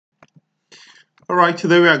Alright,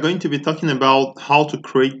 today we are going to be talking about how to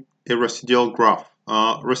create a residual graph.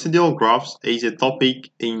 Residual graphs is a topic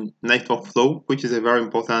in network flow, which is a very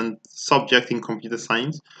important subject in computer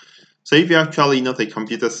science. So if you're actually not a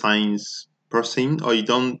computer science person or you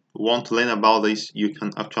don't want to learn about this, you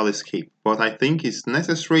can actually skip. But I think it's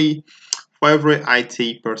necessary for every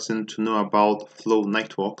IT person to know about flow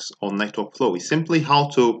networks or network flow. It's simply how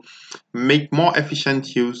to make more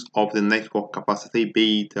efficient use of the network capacity,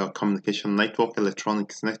 be it a communication network,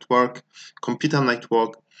 electronics network, computer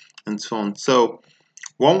network, and so on. So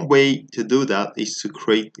one way to do that is to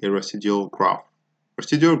create a residual graph.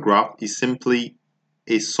 Residual graph is simply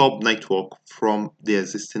a sub-network from the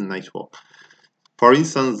existing network. For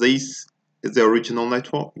instance, this is the original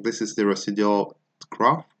network, this is the residual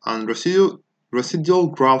graph, and residual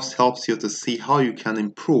graphs helps you to see how you can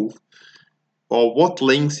improve or what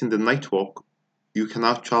links in the network you can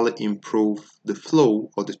actually improve the flow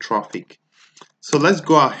or the traffic. So let's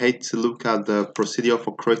go ahead to look at the procedure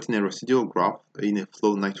for creating a residual graph in a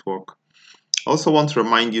flow network. I also want to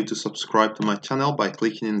remind you to subscribe to my channel by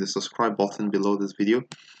clicking in the subscribe button below this video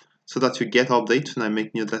so that you get updates when I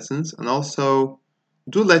make new lessons, and also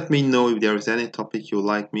do let me know if there is any topic you'd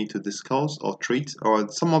like me to discuss or treat, or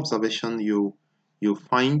some observation you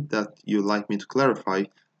find that you'd like me to clarify.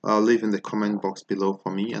 Leave in the comment box below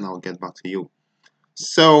for me and I'll get back to you.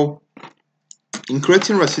 So in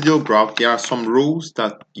creating residual graph, there are some rules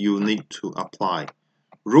that you need to apply.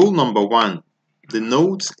 Rule number one, the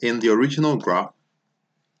nodes in the original graph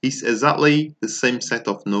is exactly the same set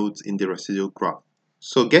of nodes in the residual graph.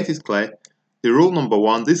 So get it clear, the rule number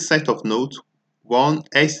one, this set of nodes, 1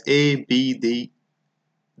 S A B D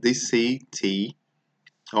C T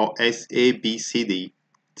or S A B C D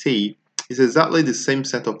T is exactly the same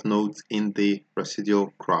set of nodes in the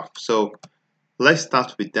residual graph. So let's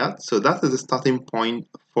start with that. So that is the starting point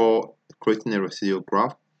for creating a residual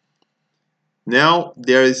graph. Now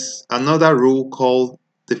there is another rule called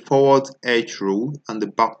the forward edge rule and the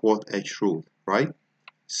backward edge rule, right?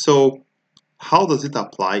 So how does it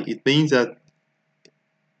apply? It means that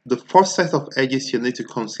the first set of edges you need to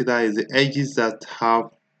consider is the edges that have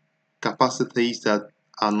capacities that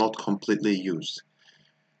are not completely used.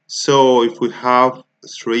 So if we have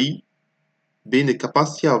 3 being the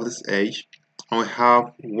capacity of this edge, and we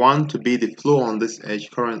have 1 to be the flow on this edge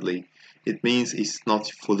currently, it means it's not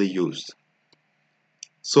fully used.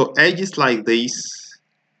 So edges like this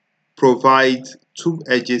provide 2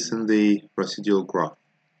 edges in the residual graph.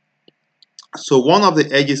 So one of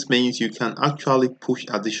the edges means you can actually push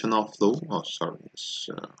additional flow.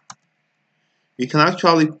 You can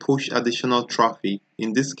actually push additional traffic.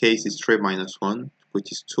 In this case, it's 3 minus 1,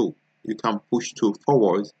 which is 2. You can push 2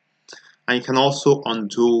 forward, and you can also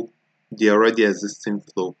undo the already existing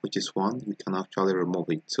flow, which is 1. You can actually remove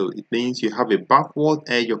it. So it means you have a backward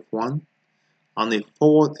edge of 1 and a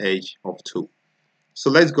forward edge of 2. So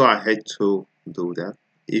let's go ahead to do that.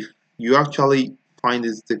 If you actually find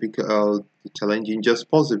this difficult, challenging, just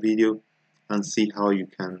pause the video and see how you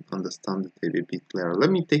can understand it a bit clearer. Let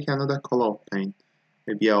me take another color of paint.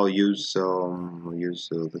 Maybe I'll use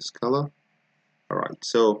this color. Alright,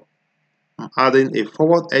 so I'm adding a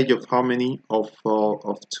forward edge of how many? Of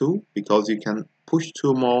 2, because you can push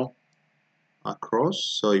 2 more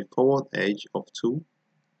across. So a forward edge of 2.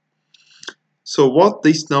 So what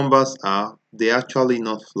these numbers are, they're actually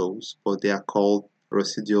not flows, but they are called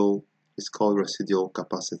residual. It's called residual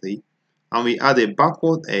capacity. And we add a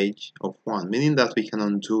backward edge of 1, meaning that we can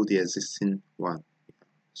undo the existing one.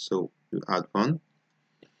 So you add 1.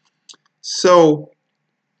 So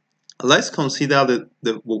let's consider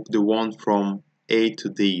the one from A to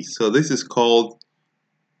D. So this is called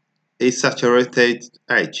a saturated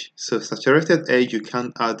edge. So saturated edge, you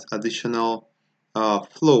can't add additional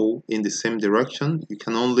flow in the same direction. You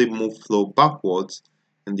can only move flow backwards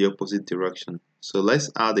in the opposite direction. So let's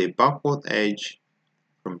add a backward edge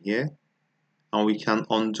from here, and we can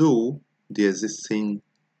undo the existing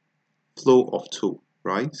flow of 2,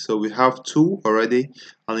 right? So we have 2 already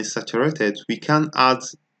and it's saturated. We can't add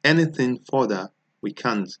anything further. We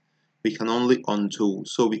can't. We can only undo.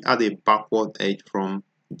 So we add a backward edge from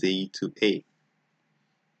D to A.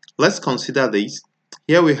 Let's consider this.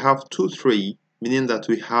 Here we have 2, 3, meaning that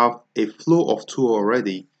we have a flow of 2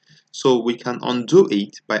 already. So we can undo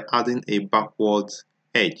it by adding a backward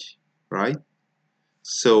edge, right?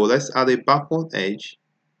 So let's add a backward edge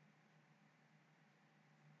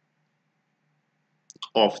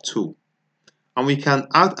of 2. And we can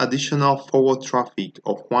add additional forward traffic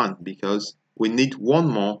of 1 because we need 1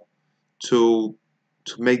 more to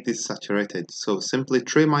make this saturated. So simply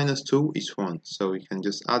 3 minus 2 is 1. So we can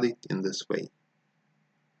just add it in this way.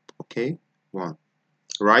 Okay. 1,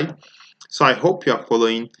 right? So I hope you are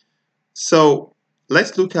following. So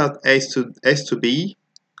let's look at S to B.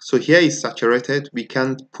 So here is saturated. We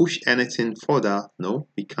can't push anything further. No,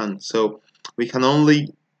 we can't. So we can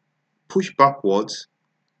only push backwards,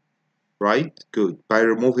 right? Good. By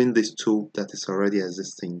removing this tool that is already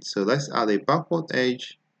existing. So let's add a backward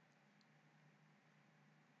edge.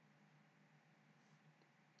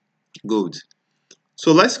 Good.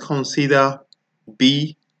 So let's consider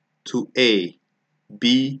B to A.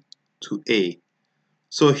 B to A.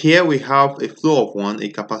 So here we have a flow of 1, a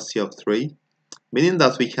capacity of 3, meaning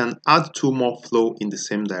that we can add 2 more flow in the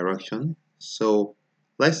same direction. So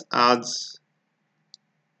let's add,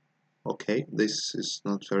 okay, this is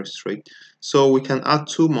not very straight. So we can add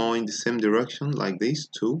 2 more in the same direction like this,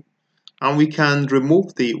 2. And we can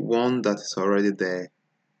remove the one that is already there.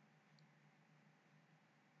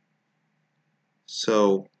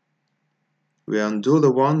 So we undo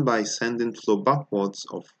the one by sending flow backwards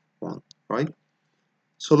of 1, right?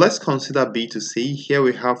 So let's consider B to C. Here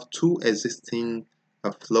we have 2 existing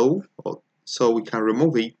flow, so we can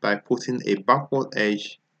remove it by putting a backward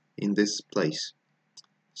edge in this place.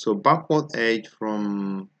 So backward edge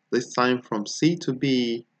from this time from C to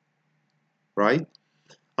B, right?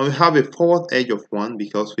 And we have a forward edge of 1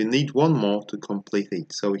 because we need 1 more to complete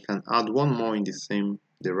it. So we can add 1 more in the same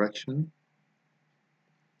direction.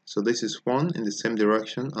 So this is 1 in the same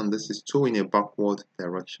direction and this is 2 in a backward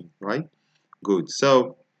direction, right? Good.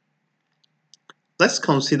 So let's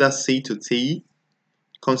consider C to T.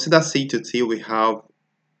 Consider C to T, we have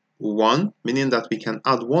 1, meaning that we can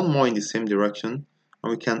add 1 more in the same direction,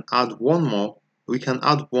 and we can add 1 more, we can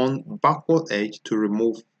add 1 backward edge to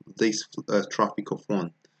remove this traffic of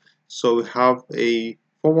 1. So we have a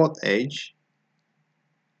forward edge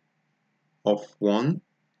of 1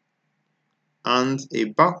 and a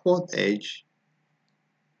backward edge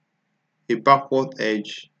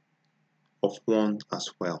of 1 as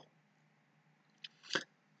well.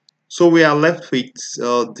 So we are left with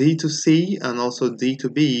D to C and also D to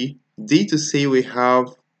B. D to C we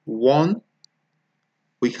have 1.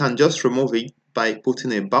 We can just remove it by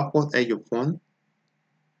putting a backward edge of 1.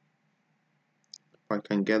 If I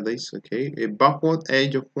can get this, okay, a backward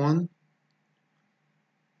edge of 1.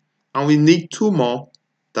 And we need 2 more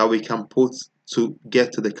that we can put to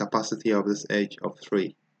get to the capacity of this edge of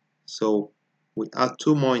 3. So we add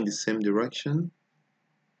 2 more in the same direction.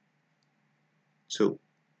 2.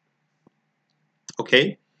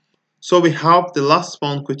 Okay, so we have the last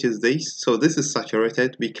one, which is this. So this is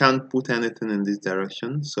saturated. We can't put anything in this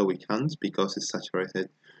direction, so we can't because it's saturated.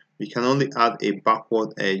 We can only add a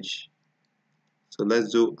backward edge. So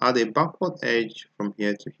let's add a backward edge from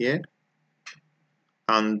here to here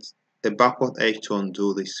and a backward edge to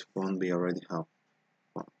undo this one we already have.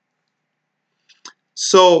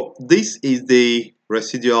 So this is the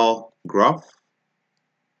residual graph.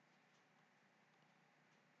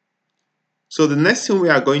 So the next thing we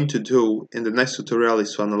are going to do in the next tutorial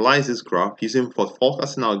is to analyze this graph using Ford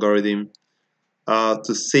Fulkerson Algorithm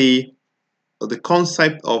to see the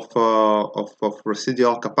concept of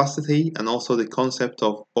residual capacity and also the concept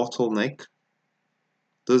of bottleneck.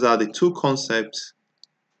 Those are the 2 concepts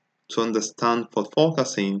to understand Ford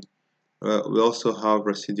Fulkerson. We also have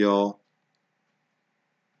residual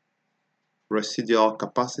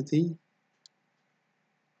capacity.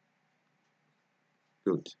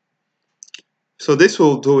 Good. So this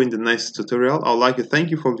will do in the next tutorial. I would like to thank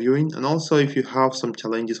you for viewing, and also if you have some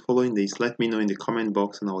challenges following this, let me know in the comment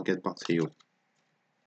box and I'll get back to you.